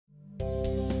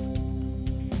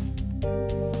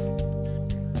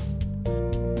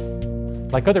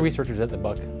Like other researchers at the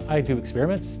Buck, I do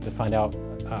experiments to find out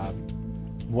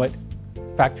what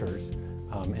factors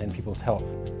in people's health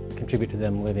contribute to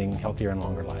them living healthier and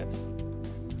longer lives.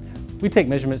 We take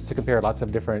measurements to compare lots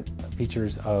of different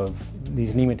features of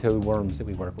these nematode worms that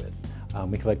we work with.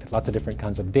 We collect lots of different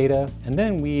kinds of data, and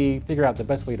then we figure out the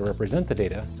best way to represent the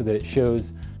data so that it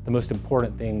shows the most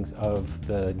important things of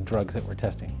the drugs that we're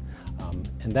testing.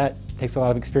 And that takes a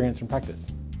lot of experience and practice.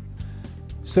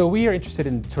 So we are interested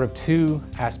in sort of two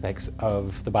aspects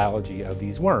of the biology of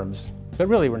these worms, but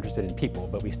really we're interested in people,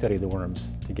 but we study the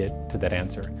worms to get to that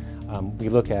answer. We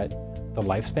look at the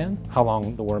lifespan, how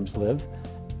long the worms live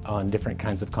on different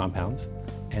kinds of compounds,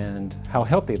 and how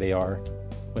healthy they are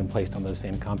when placed on those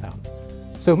same compounds.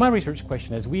 So my research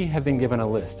question is, we have been given a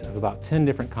list of about 10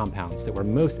 different compounds that we're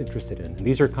most interested in. And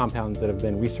these are compounds that have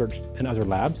been researched in other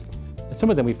labs, and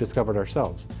some of them we've discovered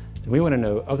ourselves. And we want to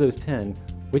know, of those 10,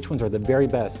 which ones are the very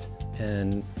best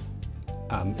in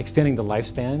extending the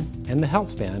lifespan and the health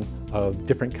span of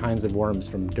different kinds of worms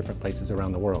from different places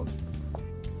around the world.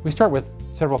 We start with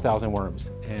several thousand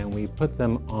worms, and we put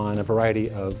them on a variety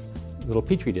of little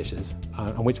petri dishes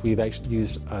on which we've actually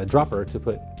used a dropper to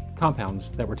put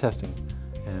compounds that we're testing.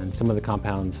 And some of the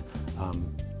compounds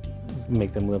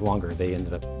make them live longer. They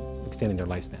ended up extending their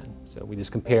lifespan. So we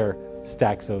just compare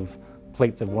stacks of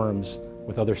plates of worms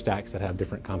with other stacks that have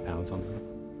different compounds on them.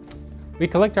 We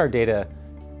collect our data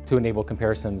to enable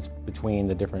comparisons between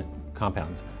the different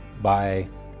compounds by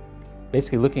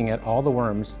basically looking at all the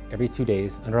worms every 2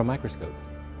 days under a microscope.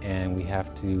 And we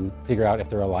have to figure out if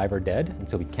they're alive or dead. And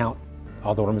so we count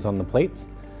all the worms on the plates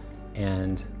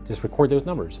and just record those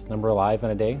numbers. Number alive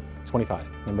in a day, 25.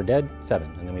 Number dead, 7.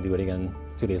 And then we do it again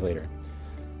 2 days later.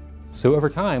 So over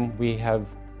time, we have,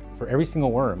 for every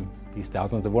single worm, these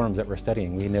thousands of worms that we're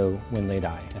studying, we know when they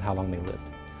die and how long they lived.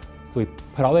 So we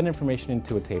put all that information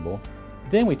into a table,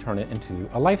 then we turn it into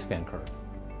a lifespan curve.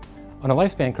 On a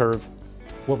lifespan curve,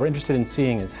 what we're interested in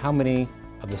seeing is how many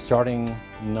of the starting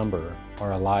number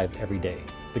are alive every day.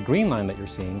 The green line that you're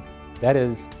seeing, that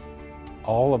is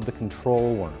all of the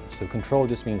control worms. So control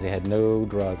just means they had no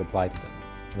drug applied to them.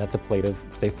 And that's a plate of,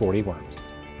 say, 40 worms.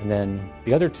 And then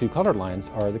the other two colored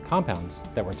lines are the compounds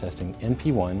that we're testing,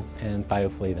 NP1 and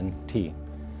thioflavin T.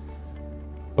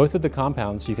 Both of the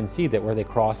compounds, you can see that where they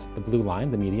cross the blue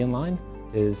line, the median line,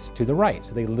 is to the right.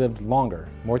 So they lived longer.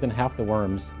 More than half the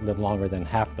worms live longer than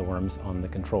half the worms on the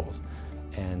controls.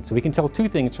 And so we can tell two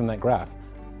things from that graph.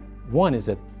 One is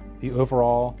that the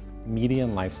overall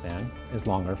median lifespan is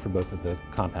longer for both of the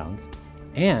compounds,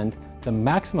 and the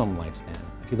maximum lifespan.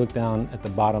 If you look down at the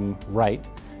bottom right,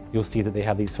 you'll see that they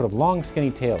have these sort of long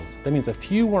skinny tails. That means a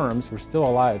few worms were still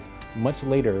alive much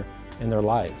later in their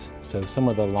lives. So some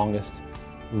of the longest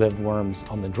lived worms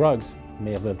on the drugs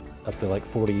may have lived up to like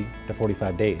 40 to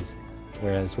 45 days,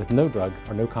 whereas with no drug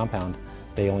or no compound,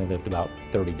 they only lived about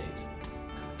 30 days.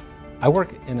 I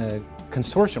work in a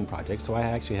consortium project, so I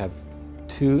actually have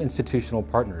two institutional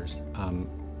partners on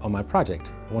my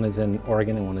project. One is in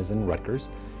Oregon and one is in Rutgers,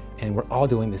 and we're all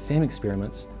doing the same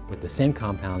experiments with the same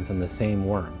compounds and the same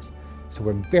worms. So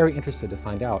we're very interested to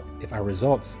find out if our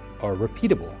results are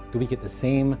repeatable. Do we get the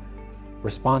same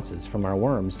responses from our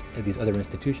worms at these other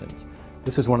institutions?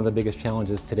 This is one of the biggest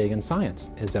challenges today in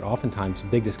science, is that oftentimes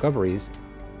big discoveries,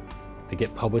 they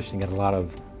get published and get a lot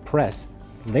of press.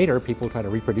 Later, people try to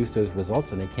reproduce those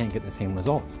results and they can't get the same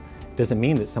results. It doesn't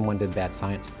mean that someone did bad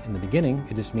science in the beginning,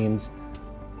 it just means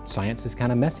science is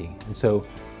kind of messy. And so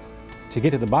to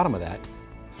get to the bottom of that,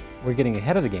 we're getting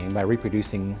ahead of the game by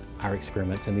reproducing our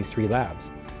experiments in these 3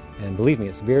 labs. And believe me,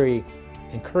 it's very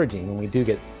encouraging when we do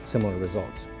get similar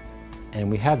results. And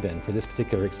we have been for this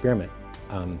particular experiment.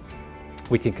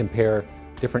 We can compare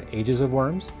different ages of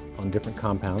worms on different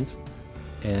compounds,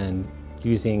 and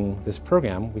using this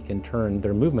program, we can turn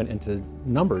their movement into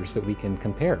numbers that we can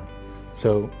compare.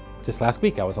 So just last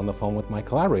week, I was on the phone with my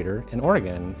collaborator in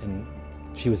Oregon, and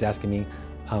she was asking me,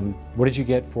 what did you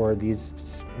get for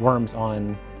these worms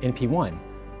on NP1?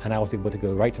 And I was able to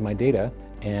go right to my data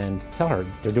and tell her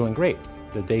they're doing great.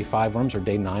 The day 5 worms or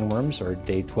day 9 worms or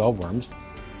day 12 worms,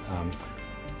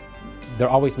 they're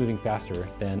always moving faster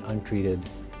than untreated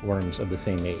worms of the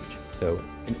same age. So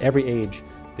in every age,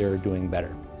 they're doing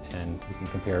better. And we can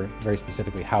compare very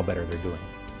specifically how better they're doing.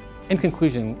 In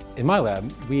conclusion, in my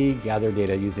lab, we gather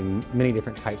data using many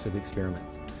different types of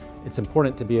experiments. It's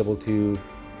important to be able to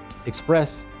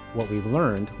express what we've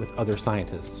learned with other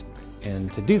scientists.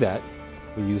 And to do that,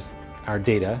 we use our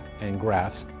data and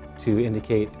graphs to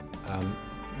indicate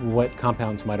what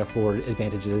compounds might afford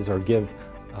advantages or give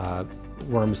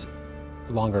worms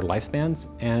longer lifespans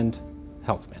and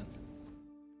health spans.